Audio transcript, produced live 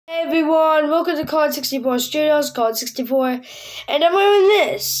Hey everyone, welcome to Kohan64 Studios, Kohan64, and I'm wearing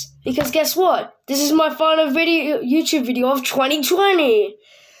this because guess what? This is my final YouTube video of 2020.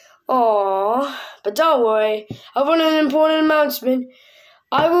 Aww, but don't worry, I want an important announcement.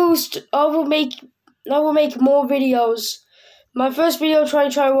 I will make more videos. My first video of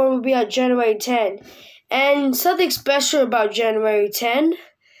 2021 will be on January 10, and something special about January 10.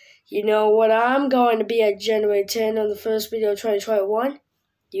 You know what I'm going to be at January 10 on the first video of 2021?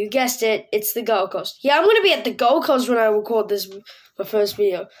 You guessed it, it's the Gold Coast. Yeah, I'm going to be at the Gold Coast when I record my first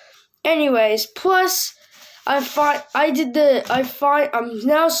video. Anyways, plus, I'm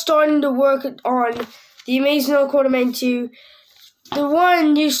now starting to work on The Amazing Quartermain 2. The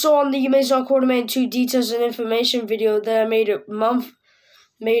one you saw on The Amazing Quartermain 2 details and information video that I made a month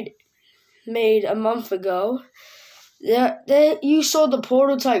ago. You saw the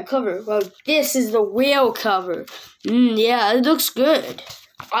prototype cover. Well, this is the real cover. Yeah, it looks good.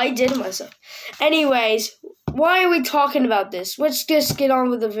 I did it myself. Anyways, why are we talking about this? Let's just get on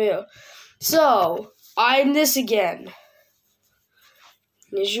with the video. So, I'm this again,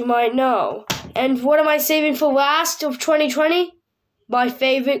 as you might know. And what am I saving for last of 2020? My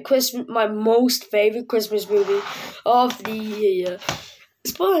most favorite Christmas movie of the year.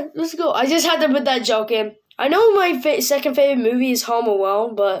 Let's go. I just had to put that joke in. I know my second favorite movie is Home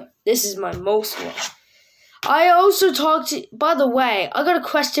Alone, but this is my most one. I also by the way, I got a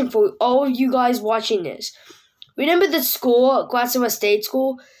question for all of you guys watching this. Remember the school, Kohan64 State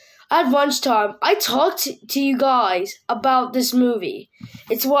School? At lunchtime, I talked to you guys about this movie.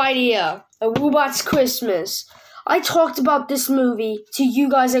 It's right here, A WOBOTS Christmas. I talked about this movie to you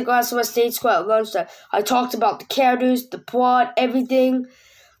guys at Kohan64 State School at lunchtime. I talked about the characters, the plot, everything.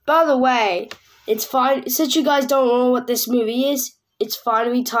 By the way, it's fine. Since you guys don't know what this movie is, it's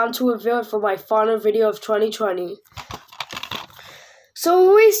finally time to reveal it for my final video of 2020. So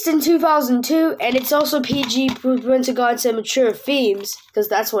released in 2002, and it's also PG, parental guidance, and mature themes, because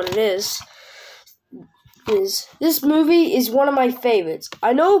that's what it is. This movie is one of my favorites.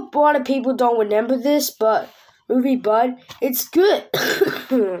 I know a lot of people don't remember this, but it's good.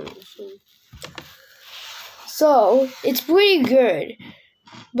 So, it's pretty good.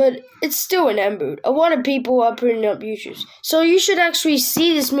 But it's still remembered. A lot of people are putting up YouTubes. So you should actually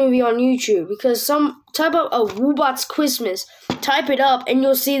see this movie on YouTube. Because type up A WOBOTS Christmas. Type it up and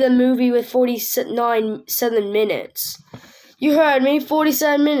you'll see the movie with 7 minutes. You heard me,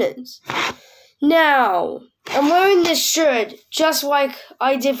 47 minutes. Now, I'm wearing this shirt just like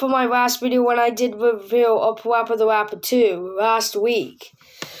I did for my last video when I did review of Rapper the Rapper 2 last week.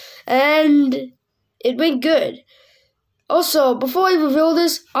 And it went good. Also, before I reveal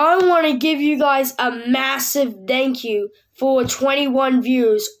this, I want to give you guys a massive thank you for 21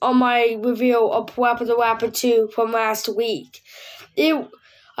 views on my review of Rapper the Rapper 2 from last week.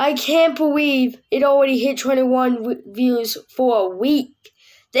 I can't believe it already hit 21 views for a week.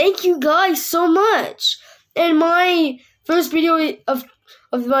 Thank you guys so much. And my first video of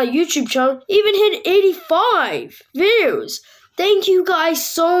my YouTube channel even hit 85 views. Thank you guys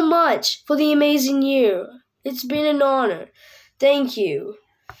so much for the amazing year. It's been an honor. Thank you.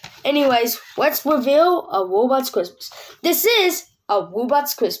 Anyways, let's reveal A WOBOTS Christmas. This is A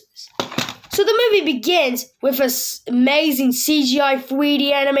WOBOTS Christmas. So the movie begins with an amazing CGI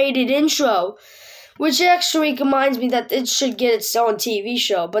 3D animated intro, which actually reminds me that it should get its own TV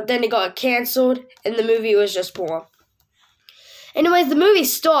show, but then it got canceled and the movie was just born. Anyways, the movie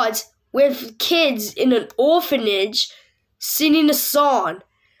starts with kids in an orphanage singing a song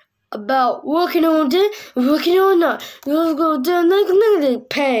about working all day, working all night, go down like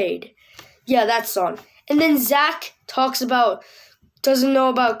paid. Yeah, that song. And then Zach doesn't know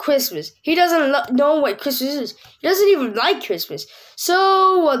about Christmas. He doesn't know what Christmas is. He doesn't even like Christmas.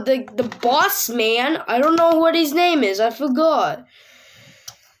 So the boss man, I don't know what his name is. I forgot.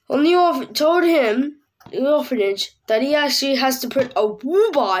 Told him the orphanage that he actually has to put a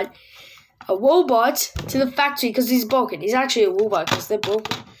robot to the factory because he's broken. He's actually a robot because they're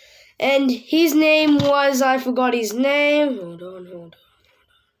broken. And his name was, I forgot his name. Hold on.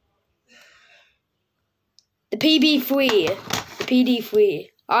 The PB3. The PD3.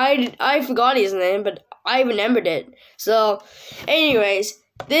 I forgot his name, but I remembered it. So, anyways,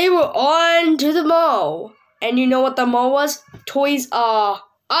 they were on to the mall. And you know what the mall was? Toys R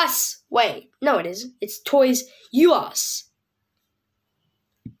Us. Wait, no it isn't. It's Toys US.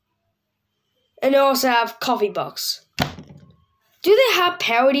 And they also have coffee box. Do they have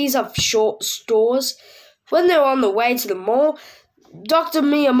parodies of short stores? When they're on the way to the mall, Dr.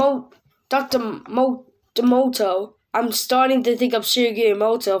 Moto, I'm starting to think of Shigeru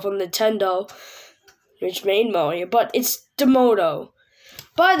Moto from Nintendo, which made Mario, but it's Demoto.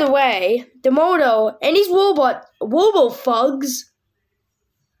 By the way, Demoto and these Wobo-thugs,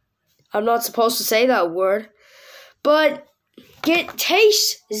 I'm not supposed to say that word, but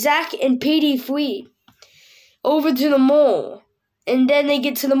takes Zach and PD Fleet over to the mall. And then they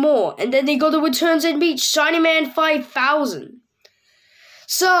get to the mall. And then they go to Returns and Beach, Shiny Man 5000.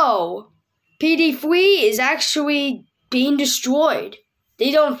 So, PD Fleet is actually being destroyed.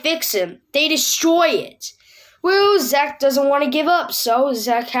 They don't fix him. They destroy it. Well, Zach doesn't want to give up, so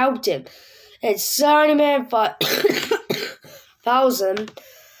Zach helped him. And Shiny Man 5000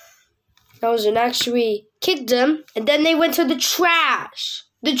 actually kicked him. And then they went to the trash.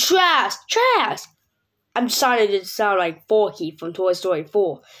 The trash. I'm starting to sound like Forky from Toy Story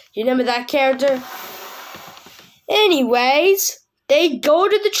 4. You remember that character? Anyways, they go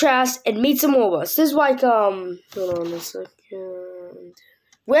to the trash and meet some WOBOTS. This is like, hold on a second.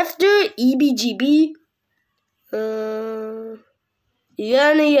 After EBGB,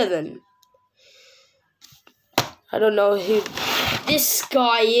 Yan. I don't know who this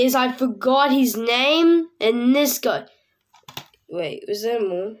guy is. I forgot his name. And this guy. Wait, was there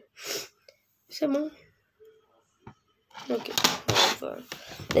more? Is there more? Okay.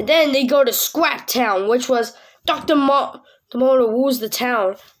 And then they go to Scrap Town, which was Dr. Demoto rules the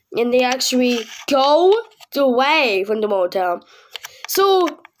town. And they actually go away from Demoto Town. So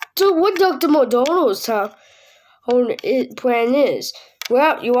what Dr. Demoto's town plan is?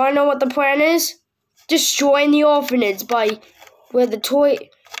 Well, you wanna know what the plan is? Destroying the orphanage by where the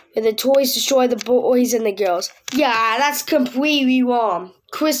toys destroy the boys and the girls. Yeah, that's completely wrong.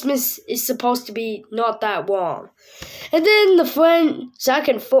 Christmas is supposed to be not that warm. And then the friend Zach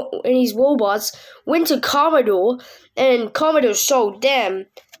and his WOBOTS went to Commodore, and Commodore showed them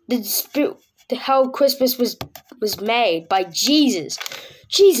how Christmas was made by Jesus.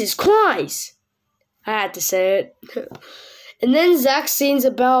 Jesus Christ! I had to say it. And then Zach sings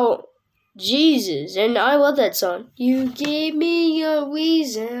about Jesus, and I love that song. You gave me a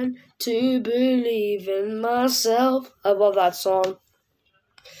reason to believe in myself. I love that song.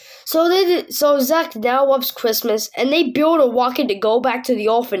 So Zach now loves Christmas, and they build a rocket to go back to the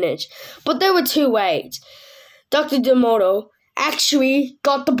orphanage. But there were two ways. Dr. Demoto actually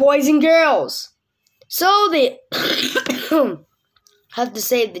got the boys and girls. So they have to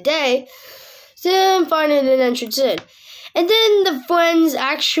save the day, then find an entrance in. And then the friends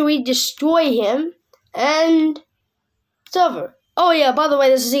actually destroy him, and it's over. Oh yeah, by the way,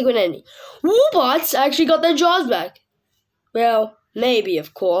 there's a secret ending. WOBOTS actually got their jobs back. Well, maybe,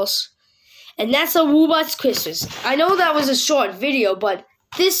 of course. And that's a WOBOTS Christmas. I know that was a short video, but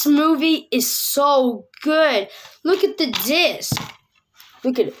this movie is so good. Look at the disc.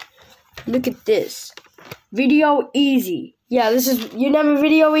 Look at it. Look at this. Video Easy. Yeah, this is, you remember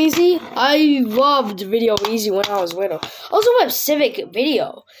Video Easy? I loved Video Easy when I was little. Also have Civic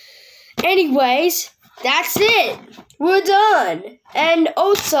Video. Anyways, that's it. We're done. And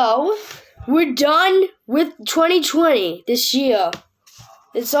also, we're done with 2020 this year.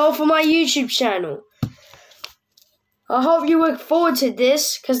 It's all for my YouTube channel. I hope you look forward to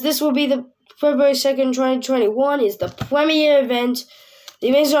this, because this will be the February 2nd, 2021 is the premiere event, the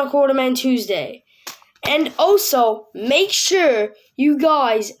Amazing Quarterman Tuesday. And also, make sure you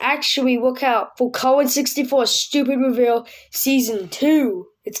guys actually look out for Kohan64's Stupid Reveal Season 2.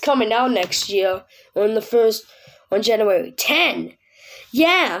 It's coming out next year on January 10.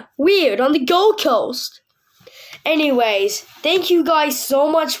 Yeah, weird, on the Gold Coast. Anyways, thank you guys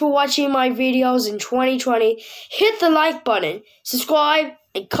so much for watching my videos in 2020. Hit the like button, subscribe,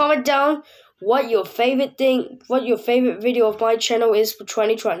 and comment down what your favorite video of my channel is for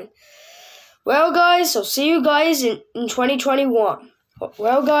 2020. Well, guys, I'll see you guys in 2021.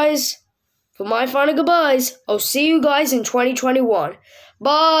 Well, guys, for my final goodbyes, I'll see you guys in 2021.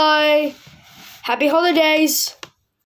 Bye! Happy holidays!